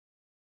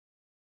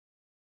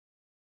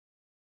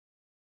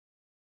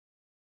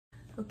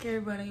Okay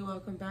everybody,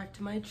 welcome back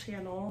to my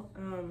channel.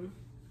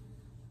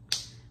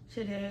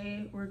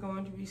 Today we're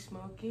going to be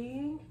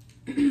smoking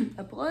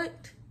a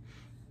blunt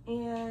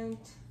and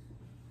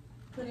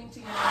putting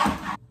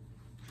together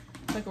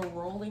like a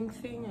rolling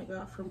thing I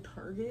got from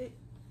Target.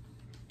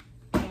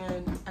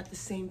 And at the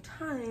same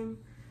time,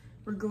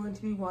 we're going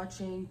to be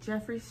watching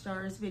Jeffree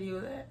Star's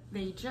video that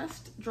they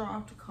just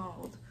dropped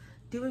called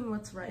Doing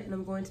What's Right, and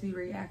I'm going to be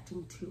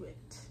reacting to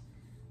it.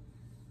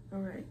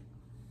 Alright.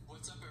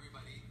 What's up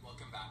everybody?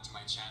 Welcome back to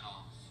my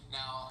channel.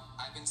 Now,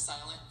 I've been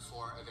silent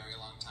for a very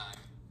long time.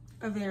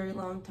 A very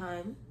long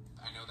time.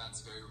 I know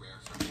that's very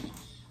rare for me.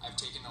 I've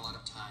taken a lot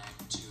of time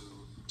to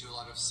do a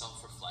lot of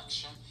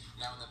self-reflection.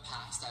 Now in the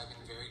past, I've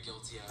been very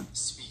guilty of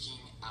speaking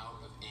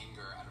out of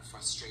anger, out of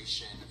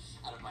frustration,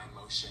 out of my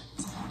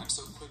emotions. I'm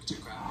so quick to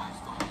grab my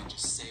phone and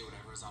just say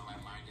whatever's on my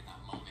mind in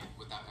that moment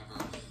without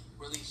ever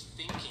really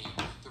thinking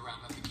the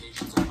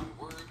ramifications of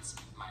my words,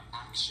 my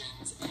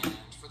actions, and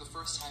for the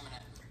first time in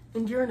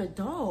And you're an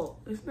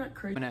adult. Isn't that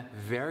crazy? a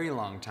very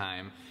long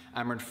time,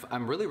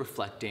 I'm really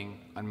reflecting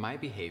on my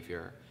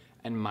behavior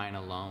and mine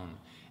alone.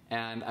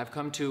 And I've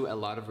come to a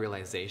lot of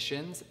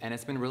realizations, and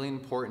it's been really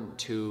important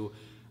to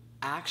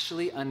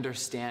actually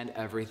understand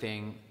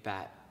everything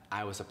that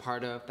I was a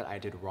part of, that I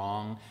did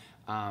wrong,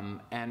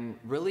 and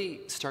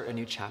really start a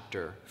new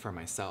chapter for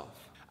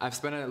myself. I've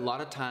spent a lot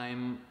of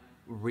time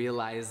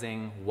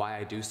realizing why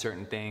I do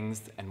certain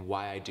things and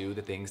why I do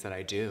the things that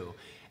I do.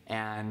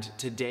 And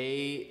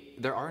today,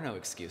 there are no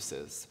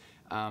excuses.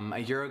 A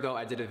year ago,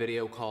 I did a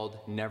video called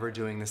Never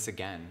Doing This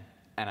Again,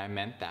 and I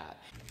meant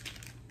that.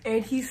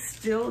 And he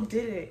still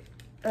did it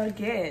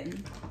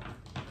again,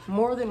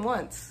 more than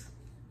once.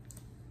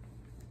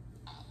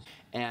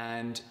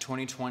 And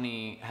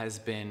 2020 has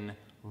been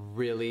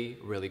really,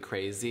 really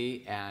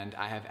crazy, and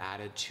I have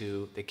added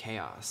to the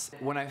chaos.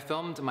 When I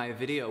filmed my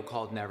video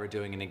called Never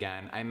Doing It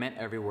Again, I meant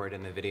every word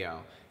in the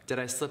video. Did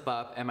I slip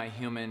up? Am I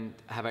human?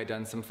 Have I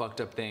done some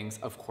fucked up things?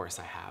 Of course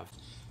I have.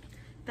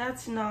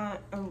 That's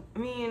not, I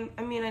mean,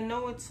 I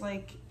know it's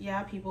like,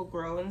 yeah, people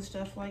grow and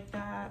stuff like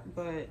that,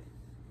 but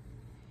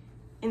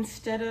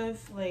instead of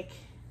like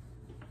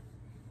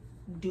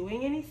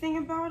doing anything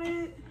about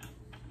it,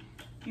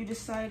 you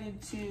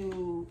decided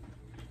to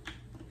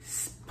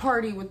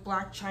party with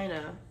Black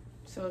China.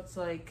 So it's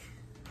like,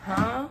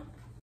 huh?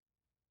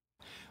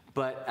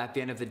 But at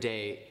the end of the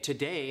day,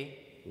 today,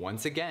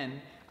 once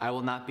again, I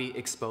will not be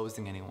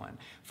exposing anyone.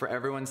 For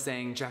everyone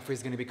saying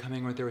Jeffree's gonna be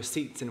coming with the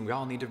receipts and we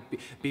all need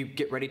to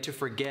get ready to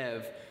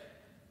forgive,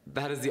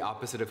 that is the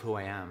opposite of who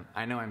I am.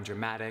 I know I'm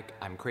dramatic,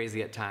 I'm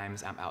crazy at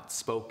times, I'm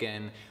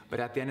outspoken,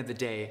 but at the end of the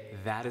day,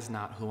 that is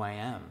not who I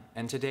am.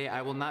 And today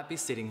I will not be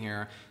sitting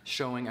here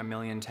showing a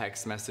million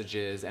text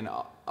messages and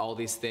all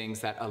these things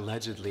that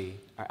allegedly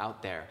are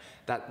out there.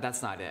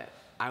 That's not it.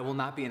 I will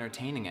not be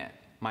entertaining it.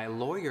 My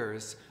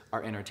lawyers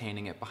are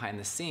entertaining it behind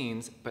the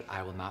scenes, but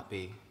I will not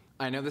be.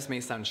 I know this may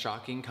sound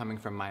shocking coming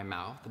from my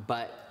mouth,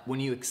 but when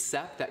you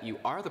accept that you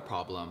are the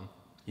problem,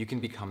 you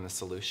can become the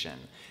solution.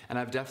 And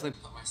I've definitely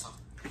put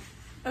myself...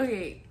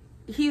 Okay,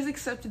 he's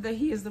accepted that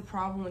he is the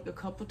problem like a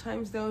couple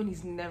times though, and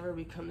he's never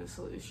become the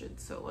solution.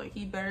 So like,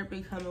 he better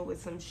be coming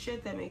with some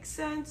shit that makes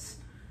sense,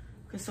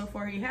 because so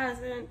far he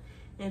hasn't,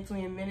 and it's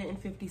only 1 minute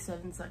and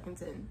 57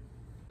 seconds in.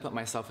 Put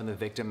myself in the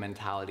victim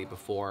mentality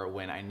before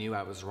when I knew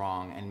I was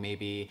wrong, and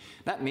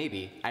not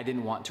maybe, I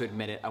didn't want to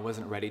admit it, I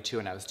wasn't ready to,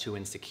 and I was too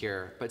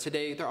insecure. But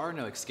today, there are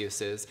no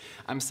excuses.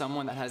 I'm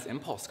someone that has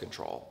impulse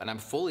control, and I'm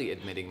fully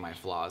admitting my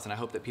flaws, and I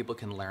hope that people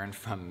can learn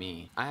from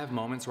me. I have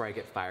moments where I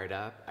get fired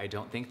up, I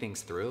don't think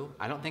things through,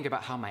 I don't think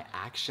about how my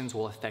actions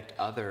will affect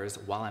others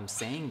while I'm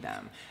saying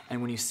them.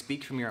 And when you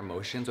speak from your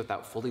emotions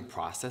without fully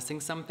processing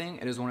something,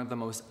 it is one of the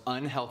most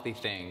unhealthy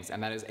things,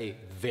 and that is a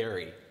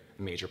very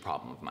major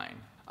problem of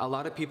mine. A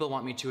lot of people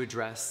want me to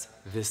address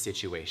this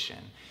situation,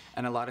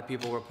 and a lot of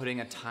people were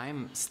putting a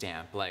time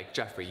stamp like,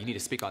 Jeffree, you need to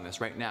speak on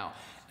this right now.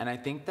 And I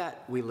think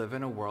that we live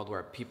in a world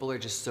where people are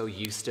just so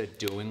used to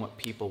doing what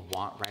people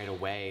want right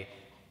away,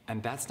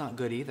 and that's not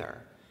good either.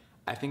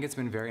 I think it's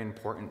been very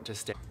important to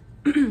stay.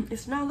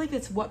 It's not like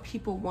it's what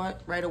people want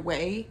right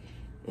away.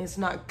 It's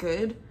not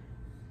good.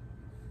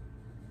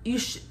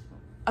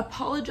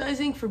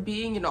 Apologizing for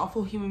being an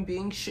awful human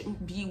being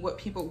shouldn't be what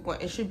people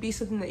want. It should be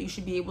something that you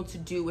should be able to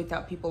do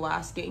without people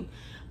asking,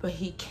 but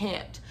he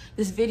can't.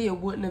 This video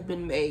wouldn't have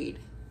been made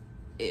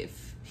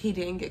if he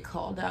didn't get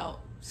called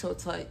out. So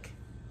it's like,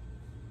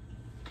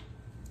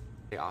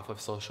 off of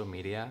social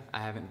media. I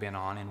haven't been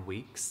on in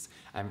weeks.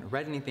 I haven't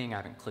read anything, I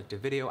haven't clicked a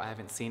video, I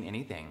haven't seen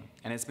anything.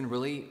 And it's been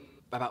really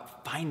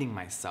about finding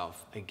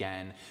myself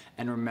again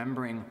and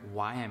remembering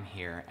why I'm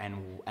here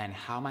and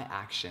how my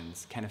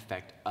actions can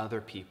affect other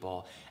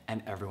people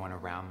and everyone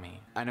around me.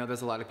 I know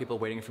there's a lot of people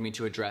waiting for me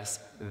to address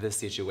this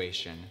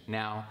situation.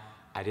 Now,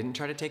 I didn't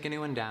try to take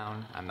anyone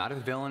down. I'm not a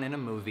villain in a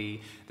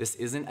movie. This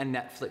isn't a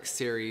Netflix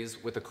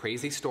series with a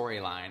crazy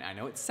storyline. I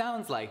know it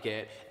sounds like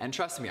it, and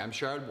trust me, I'm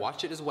sure I'd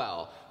watch it as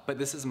well, but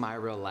this is my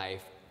real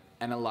life,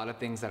 and a lot of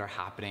things that are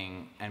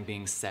happening and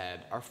being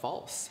said are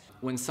false.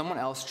 When someone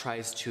else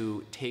tries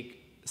to take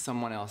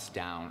someone else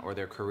down or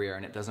their career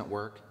and it doesn't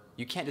work,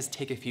 you can't just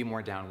take a few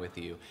more down with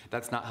you.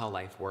 That's not how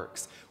life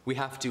works. We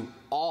have to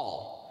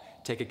all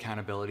take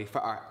accountability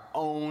for our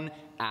own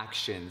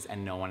actions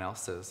and no one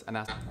else's. And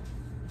that's...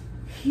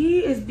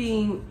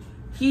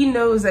 He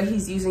knows that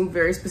he's using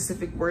very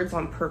specific words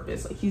on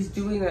purpose. Like, he's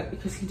doing that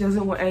because he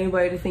doesn't want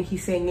anybody to think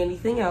he's saying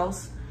anything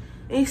else.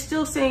 And he's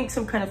still saying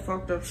some kind of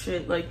fucked up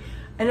shit. Like,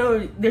 I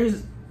know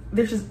there's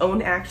his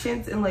own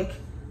actions, and like,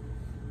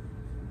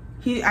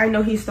 I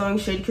know he's throwing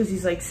shade because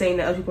he's like saying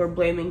that other people are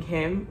blaming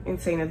him and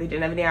saying that they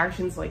didn't have any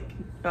actions, like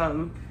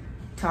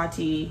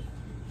Tati.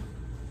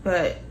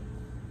 But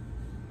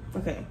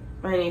okay,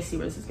 I need to see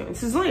where this is going.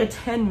 This is only a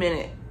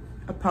 10-minute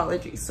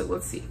apology, so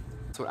let's see.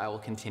 That's what I will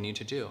continue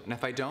to do. And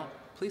if I don't,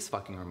 please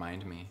fucking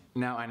remind me.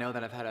 Now, I know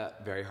that I've had a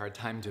very hard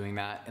time doing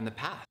that in the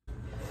past.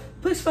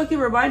 Please fucking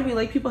remind me,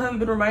 like people haven't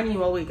been reminding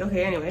you all week.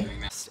 Okay, anyway.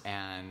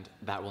 And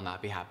that will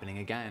not be happening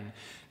again.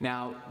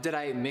 Now, did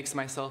I mix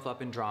myself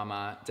up in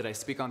drama? Did I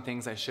speak on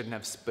things I shouldn't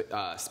have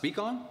speak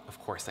on? Of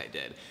course I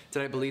did.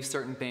 Did I believe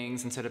certain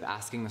things instead of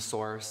asking the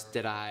source?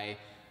 Did I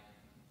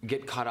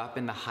get caught up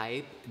in the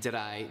hype? Did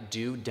I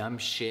do dumb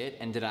shit?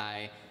 And did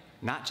I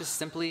not just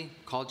simply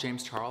call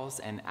James Charles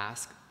and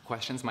ask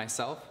questions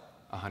myself?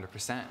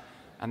 100%.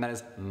 And that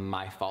is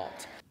my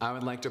fault. I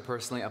would like to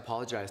personally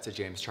apologize to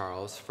James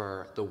Charles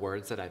for the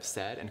words that I've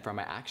said and for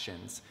my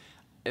actions.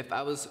 If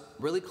I was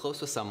really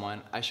close with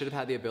someone, I should have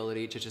had the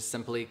ability to just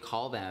simply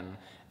call them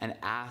and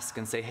ask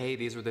and say, hey,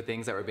 these were the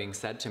things that were being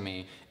said to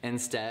me.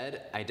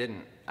 Instead, I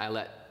didn't. I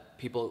let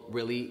people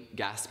really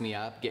gas me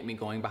up, get me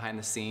going behind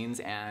the scenes,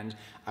 and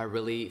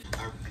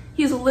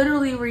He's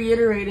literally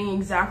reiterating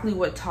exactly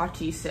what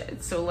Tati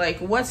said. So like,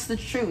 what's the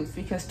truth?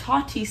 Because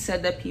Tati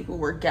said that people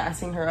were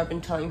gassing her up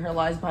and telling her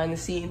lies behind the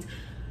scenes,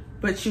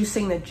 but she was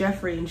saying that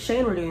Jeffree and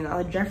Shane were doing that.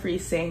 Like, Jeffree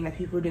is saying that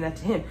people were doing that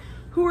to him.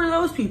 Who are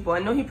those people? I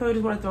know he probably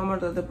just want to throw them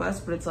under the bus,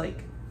 but it's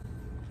like,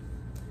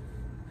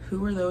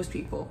 who are those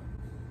people?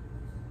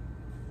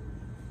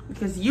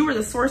 Because you were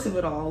the source of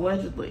it all,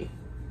 allegedly.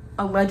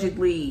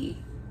 Allegedly.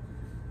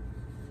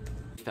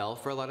 Fell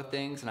for a lot of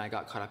things and I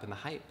got caught up in the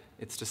hype.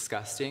 It's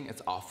disgusting,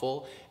 it's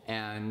awful,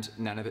 and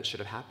none of it should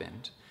have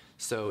happened.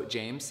 So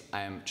James,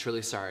 I am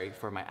truly sorry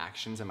for my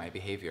actions and my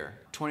behavior.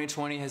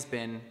 2020 has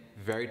been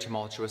very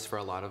tumultuous for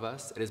a lot of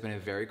us. It has been a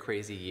very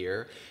crazy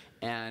year,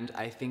 and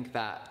I think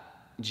that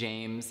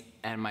James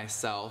and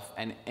myself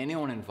and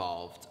anyone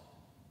involved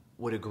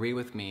would agree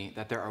with me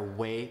that there are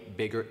way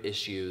bigger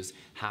issues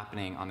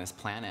happening on this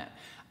planet.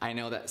 I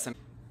know that some...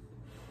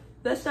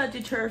 Let's not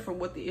deter from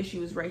what the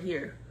issue is right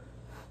here.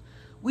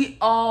 We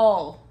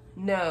all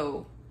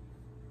know.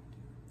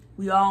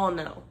 We all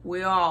know.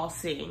 We all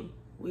see.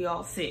 We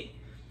all see.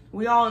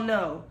 We all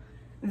know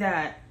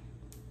that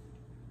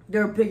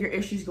there are bigger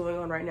issues going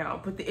on right now.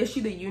 But the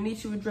issue that you need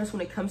to address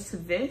when it comes to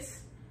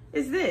this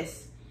is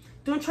this.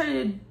 Don't try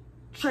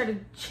to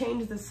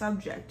change the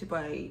subject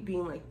by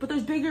being like, but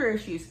there's bigger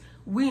issues.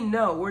 We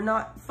know. We're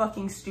not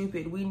fucking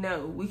stupid. We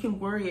know. We can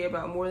worry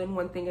about more than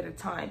one thing at a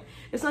time.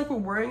 It's not like we're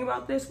worrying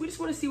about this. We just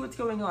want to see what's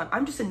going on.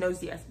 I'm just a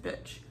nosy ass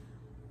bitch.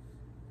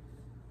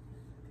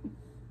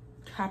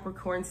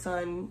 Capricorn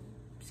sun,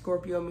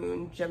 Scorpio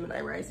moon, Gemini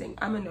rising.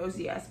 I'm a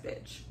nosy ass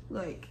bitch.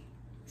 Like,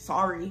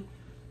 sorry.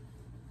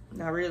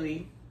 Not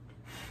really.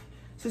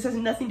 So this has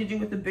nothing to do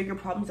with the bigger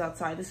problems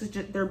outside. This is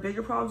just, there are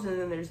bigger problems,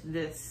 and then there's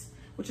this,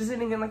 which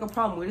isn't even like a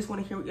problem. We just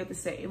want to hear what you have to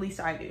say. At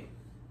least I do.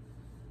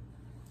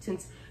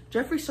 Since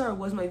Jeffree Star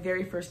was my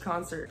very first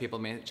concert. People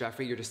may,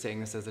 Jeffree, you're just saying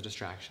this as a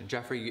distraction.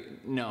 Jeffree,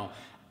 no.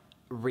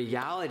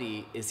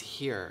 Reality is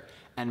here,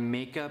 and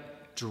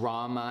makeup,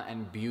 drama,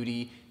 and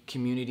beauty,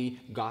 community,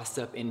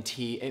 gossip, and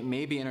tea, it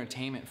may be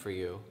entertainment for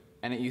you,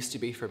 and it used to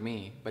be for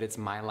me, but it's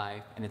my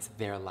life and it's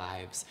their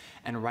lives.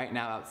 And right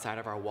now, outside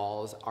of our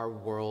walls, our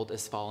world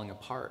is falling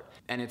apart,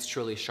 and it's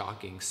truly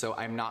shocking. So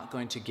I'm not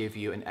going to give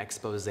you an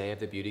expose of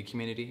the beauty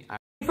community.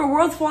 If our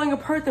world's falling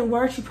apart, then why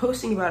aren't you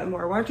posting about it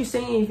more? Why aren't you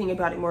saying anything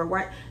about it more?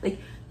 Why, like,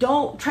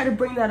 don't try to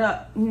bring that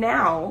up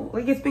now.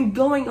 Like, it's been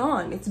going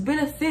on. It's been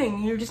a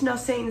thing. You're just now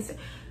saying this.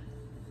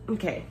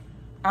 Okay.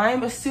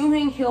 I'm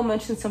assuming he'll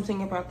mention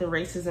something about the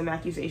racism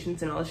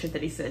accusations and all the shit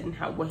that he said, and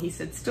how what he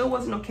said still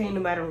wasn't okay, no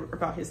matter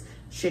about his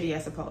shitty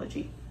ass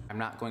apology. I'm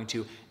not going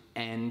to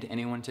end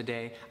anyone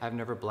today. I've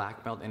never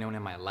blackmailed anyone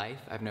in my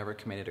life. I've never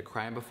committed a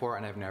crime before,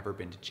 and I've never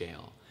been to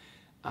jail.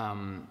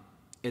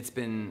 It's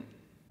been...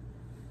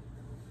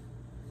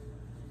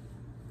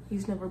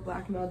 He's never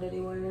blackmailed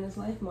anyone in his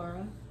life,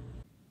 Mara.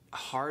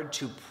 Hard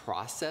to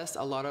process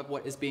a lot of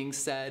what is being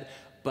said,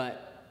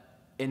 but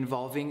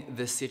involving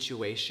the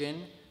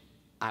situation,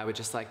 I would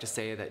just like to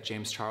say that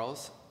James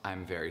Charles,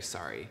 I'm very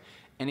sorry.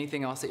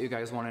 Anything else that you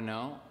guys want to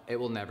know, it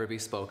will never be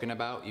spoken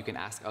about. You can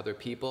ask other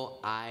people.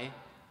 I,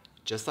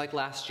 just like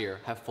last year,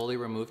 have fully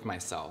removed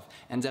myself.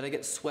 And did I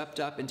get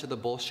swept up into the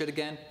bullshit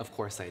again? Of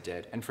course I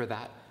did. And for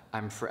that,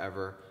 I'm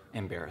forever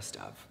embarrassed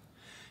of.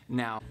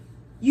 Now,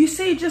 you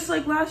say just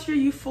like last year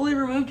you fully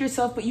removed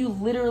yourself, but you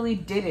literally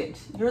didn't.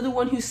 You're the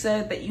one who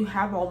said that you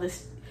have all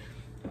this.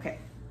 Okay.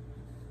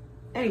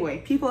 Anyway,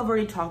 people have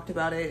already talked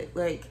about it.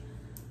 Like,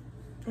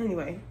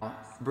 Anyway.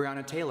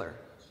 Breonna Taylor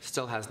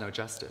still has no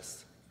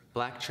justice.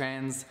 Black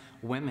trans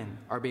women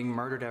are being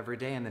murdered every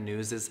day and the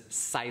news is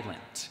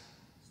silent.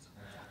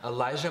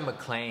 Elijah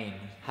McClain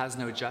has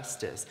no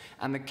justice.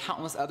 And the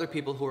countless other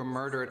people who are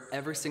murdered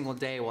every single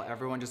day while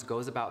everyone just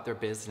goes about their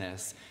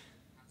business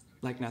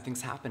like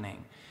nothing's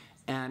happening.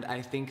 And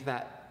I think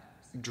that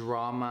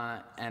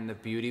drama and the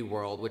beauty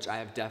world, which I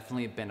have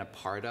definitely been a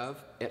part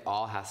of, it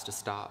all has to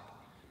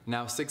stop.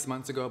 Now, 6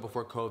 months ago,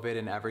 before COVID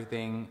and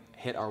everything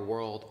hit our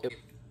world,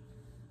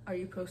 Are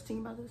you posting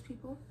about those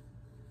people?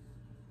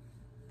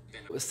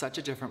 it was such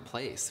a different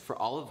place for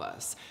all of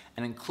us,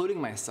 and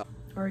including myself.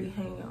 Or are you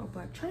hanging out with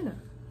Black China?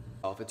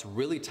 It's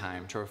really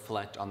time to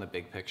reflect on the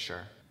big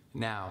picture.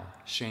 Now,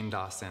 Shane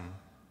Dawson.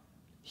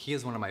 He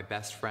is one of my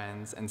best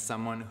friends and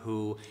someone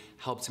who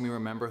helped me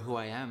remember who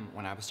I am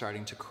when I was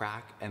starting to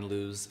crack and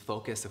lose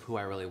focus of who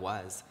I really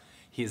was.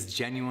 He is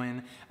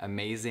genuine,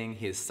 amazing,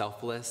 he is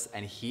selfless,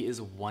 and he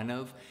is one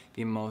of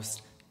the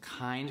most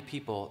kind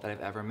people that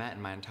I've ever met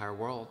in my entire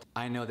world.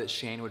 I know that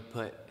Shane would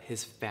put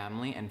his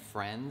family and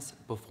friends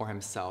before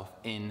himself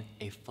in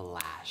a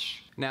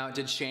flash. Now,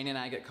 did Shane and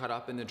I get caught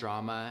up in the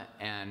drama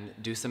and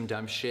do some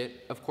dumb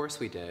shit? Of course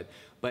we did.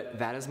 But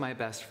that is my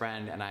best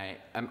friend, and I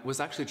was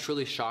actually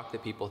truly shocked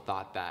that people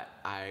thought that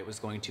I was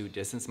going to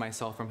distance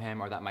myself from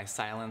him or that my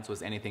silence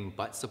was anything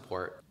but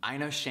support. I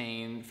know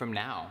Shane from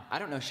now. I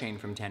don't know Shane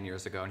from 10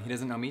 years ago, and he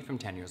doesn't know me from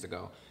 10 years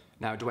ago.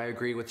 Now, do I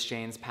agree with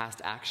Shane's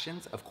past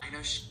actions? Of course. I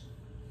know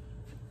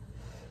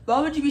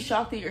Why would you be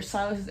shocked that your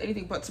silence is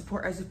anything but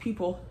support as of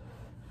people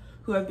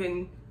who have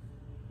been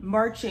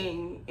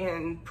marching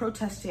and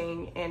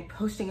protesting and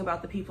posting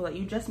about the people that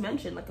you just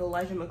mentioned, like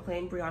Elijah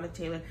McClain, Breonna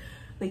Taylor?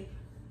 Like,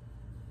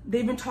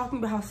 they've been talking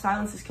about how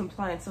silence is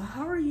compliance, so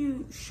how are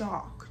you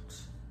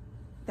shocked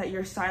that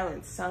your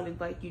silence sounded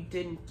like you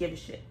didn't give a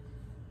shit?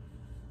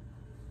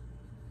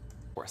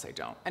 Of course I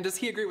don't. And does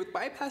he agree with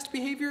my past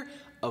behavior?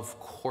 Of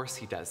course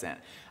he doesn't.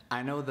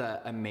 I know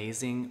the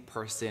amazing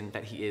person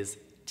that he is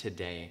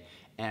today,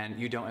 and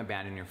you don't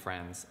abandon your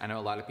friends. I know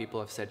a lot of people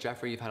have said,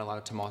 Jeffree, you've had a lot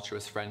of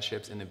tumultuous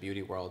friendships in the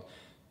beauty world.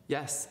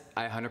 Yes,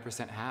 I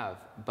 100% have,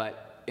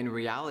 but in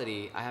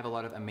reality, I have a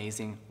lot of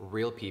amazing,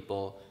 real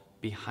people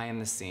behind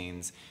the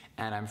scenes,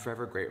 and I'm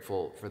forever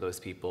grateful for those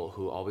people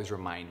who always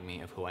remind me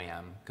of who I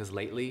am, because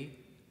lately,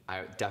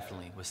 I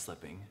definitely was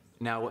slipping.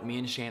 Now, what me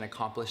and Shane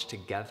accomplished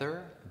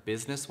together,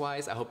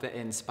 business-wise, I hope that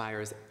it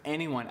inspires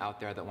anyone out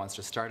there that wants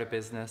to start a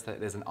business,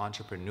 that is an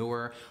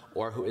entrepreneur,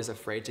 or who is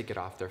afraid to get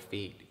off their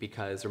feet.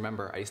 Because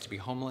remember, I used to be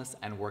homeless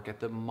and work at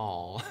the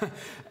mall,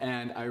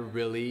 and I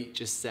really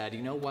just said,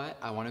 you know what?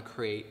 I want to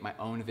create my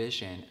own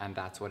vision, and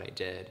that's what I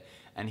did.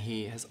 And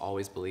he has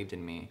always believed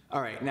in me.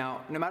 All right,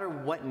 now, no matter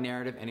what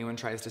narrative anyone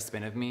tries to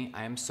spin of me,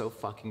 I am so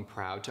fucking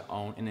proud to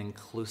own an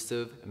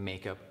inclusive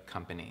makeup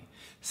company.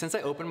 Since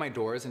I opened my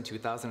doors in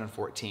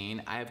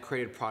 2014, I have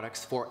created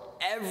products for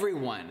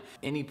everyone.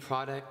 Any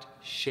product,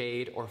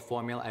 shade, or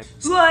formula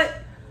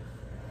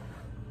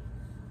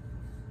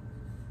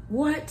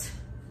What?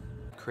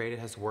 created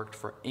has worked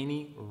for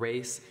any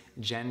race,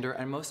 gender,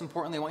 and most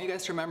importantly, I want you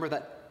guys to remember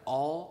that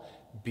all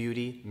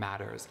beauty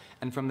matters.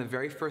 And from the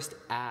very first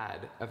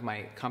ad of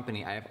my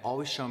company, I have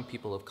always shown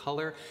people of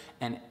color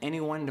and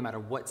anyone, no matter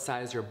what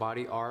size your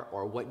body are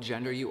or what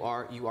gender you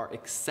are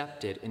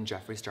accepted in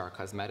Jeffree Star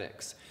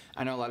Cosmetics.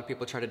 I know a lot of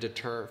people try to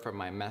deter from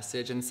my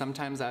message, and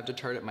sometimes I've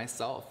deterred it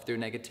myself through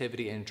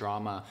negativity and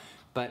drama,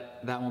 but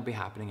that won't be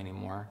happening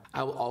anymore.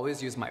 I will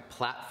always use my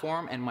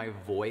platform and my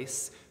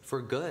voice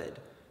for good.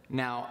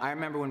 Now, I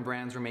remember when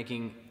brands were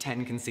making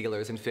 10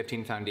 concealers and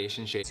 15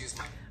 foundation shades.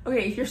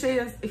 Okay, if you're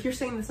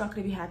saying that's not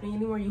going to be happening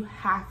anymore, you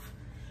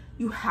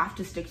have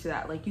to stick to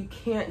that. Like, you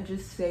can't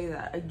just say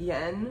that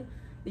again,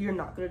 that you're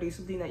not going to do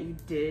something that you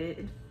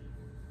did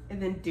and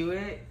then do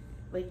it,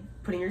 like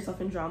putting yourself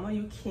in drama.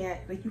 You can't,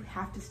 like, you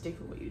have to stick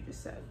with what you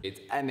just said.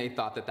 And they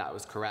thought that that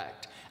was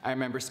correct. I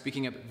remember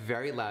speaking up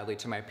very loudly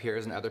to my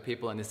peers and other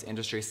people in this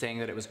industry saying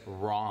that it was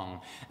wrong,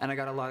 and I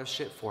got a lot of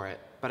shit for it,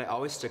 but I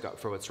always stick up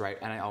for what's right,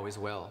 and I always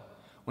will.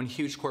 When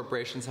huge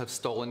corporations have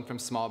stolen from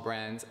small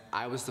brands,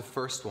 I was the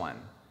first one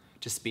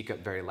to speak up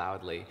very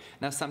loudly.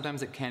 Now,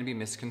 sometimes it can be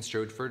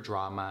misconstrued for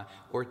drama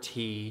or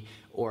tea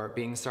or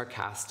being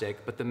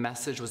sarcastic, but the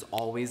message was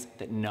always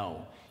that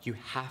no, you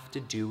have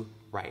to do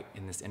right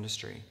in this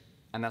industry.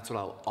 And that's what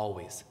I'll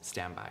always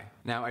stand by.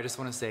 Now, I just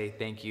want to say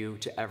thank you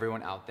to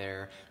everyone out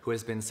there who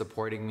has been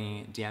supporting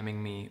me, DMing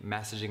me,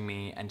 messaging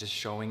me, and just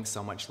showing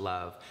so much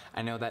love.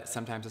 I know that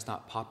sometimes it's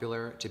not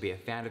popular to be a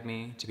fan of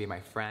me, to be my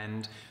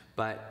friend,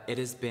 but it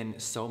has been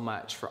so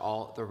much for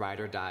all the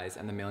ride or dies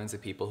and the millions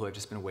of people who have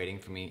just been waiting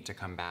for me to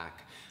come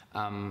back.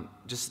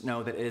 Just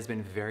know that it has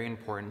been very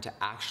important to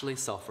actually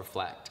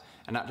self-reflect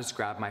and not just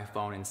grab my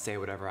phone and say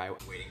whatever I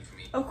was waiting for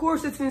me. Of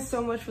course, it's been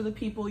so much for the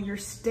people, your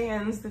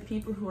stans, the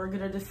people who are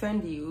gonna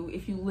defend you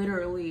if you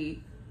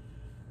literally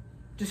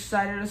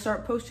decided to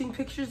start posting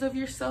pictures of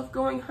yourself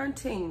going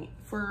hunting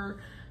for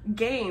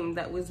game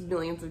that was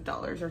millions of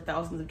dollars or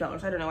thousands of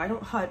dollars. I don't know. I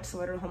don't hunt, so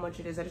I don't know how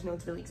much it is. I just know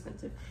it's really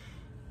expensive.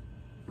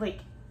 Like,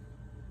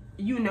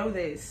 you know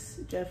this,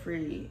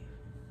 Jeffree.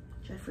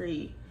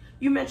 Jeffree,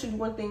 you mentioned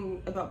one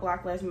thing about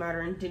Black Lives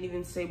Matter and didn't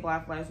even say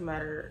Black Lives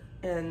Matter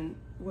and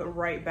went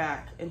right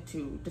back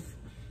into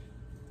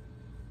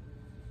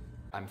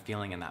I'm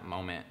feeling in that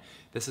moment.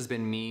 This has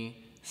been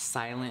me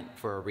silent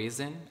for a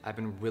reason. I've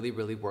been really,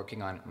 really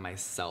working on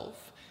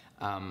myself.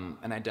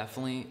 And I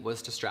definitely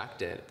was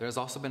distracted. There's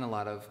also been a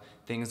lot of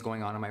things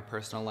going on in my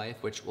personal life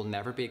which will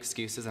never be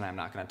excuses, and I'm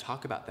not gonna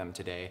talk about them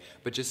today,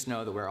 but just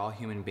know that we're all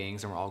human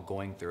beings and we're all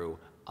going through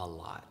a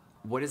lot.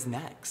 What is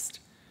next?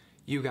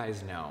 You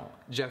guys know,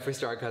 Jeffree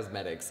Star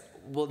Cosmetics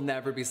will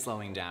never be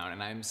slowing down,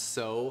 and I'm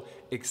so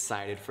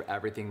excited for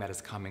everything that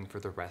is coming for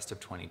the rest of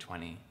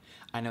 2020.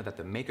 I know that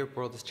the makeup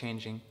world is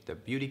changing, the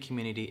beauty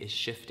community is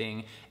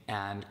shifting,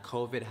 and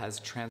COVID has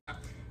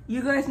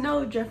You guys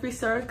know Jeffree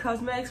Star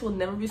Cosmetics will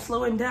never be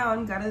slowing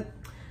down.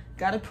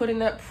 Gotta put in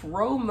that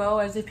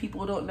promo as if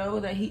people don't know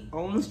that he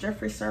owns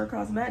Jeffree Star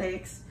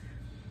Cosmetics.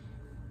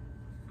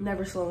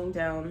 Never slowing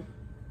down.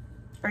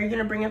 Are you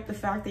gonna bring up the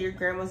fact that your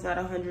grandma's not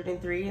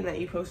 103 and that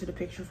you posted a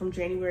picture from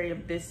January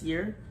of this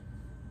year?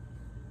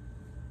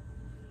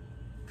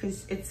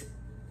 Because it's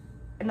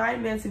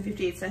 9 minutes and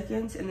 58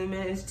 seconds and the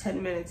minute is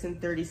 10 minutes and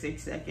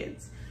 36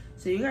 seconds.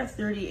 So you got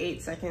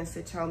 38 seconds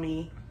to tell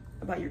me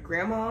about your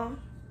grandma,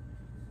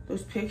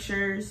 those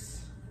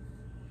pictures.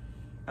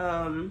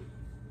 Of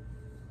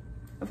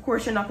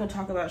course, you're not gonna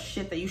talk about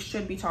shit that you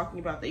should be talking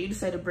about that you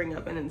decided to bring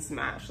up and then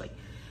smash. Like,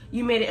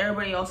 you made it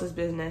everybody else's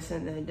business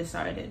and then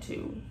decided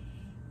to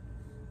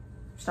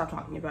stop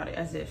talking about it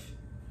as if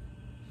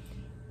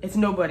it's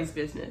nobody's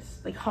business.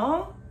 Like,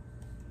 huh?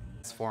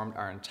 Transformed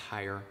our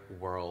entire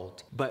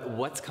world. But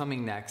what's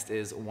coming next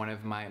is one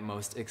of my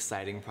most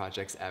exciting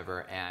projects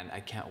ever, and I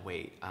can't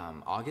wait.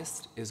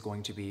 August is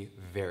going to be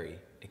very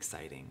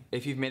exciting.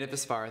 If you've made it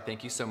this far,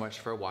 thank you so much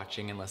for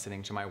watching and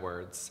listening to my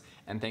words,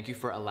 and thank you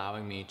for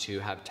allowing me to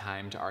have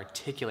time to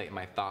articulate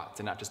my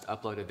thoughts and not just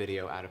upload a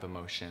video out of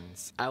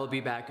emotions. I will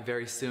be back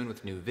very soon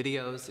with new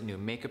videos, new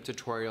makeup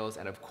tutorials,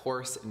 and of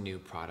course, new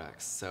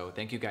products. So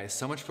thank you guys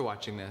so much for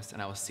watching this,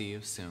 and I will see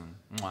you soon.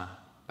 Mwah.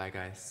 Bye,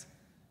 guys.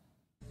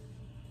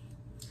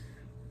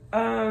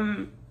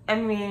 I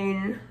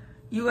mean,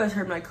 you guys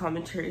heard my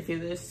commentary through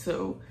this,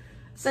 so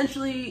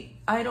essentially,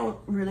 I don't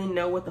really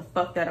know what the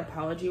fuck that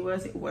apology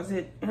was. It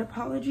wasn't an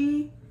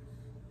apology.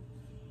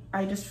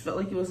 I just felt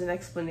like it was an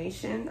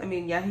explanation. I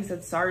mean, yeah, he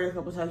said sorry a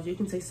couple times. You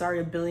can say sorry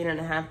 1.5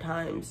 billion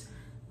times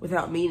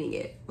without meaning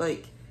it.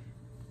 Like,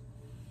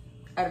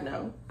 I don't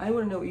know. I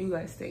want to know what you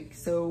guys think,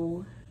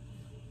 so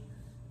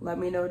let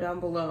me know down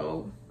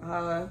below.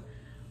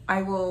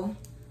 I will,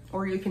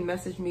 or you can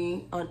message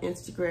me on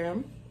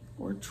Instagram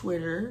or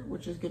Twitter,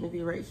 which is gonna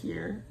be right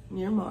here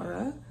near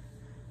Mara.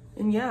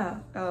 And yeah,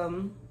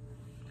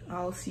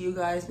 I'll see you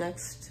guys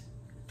next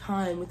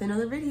time with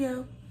another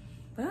video.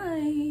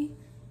 Bye.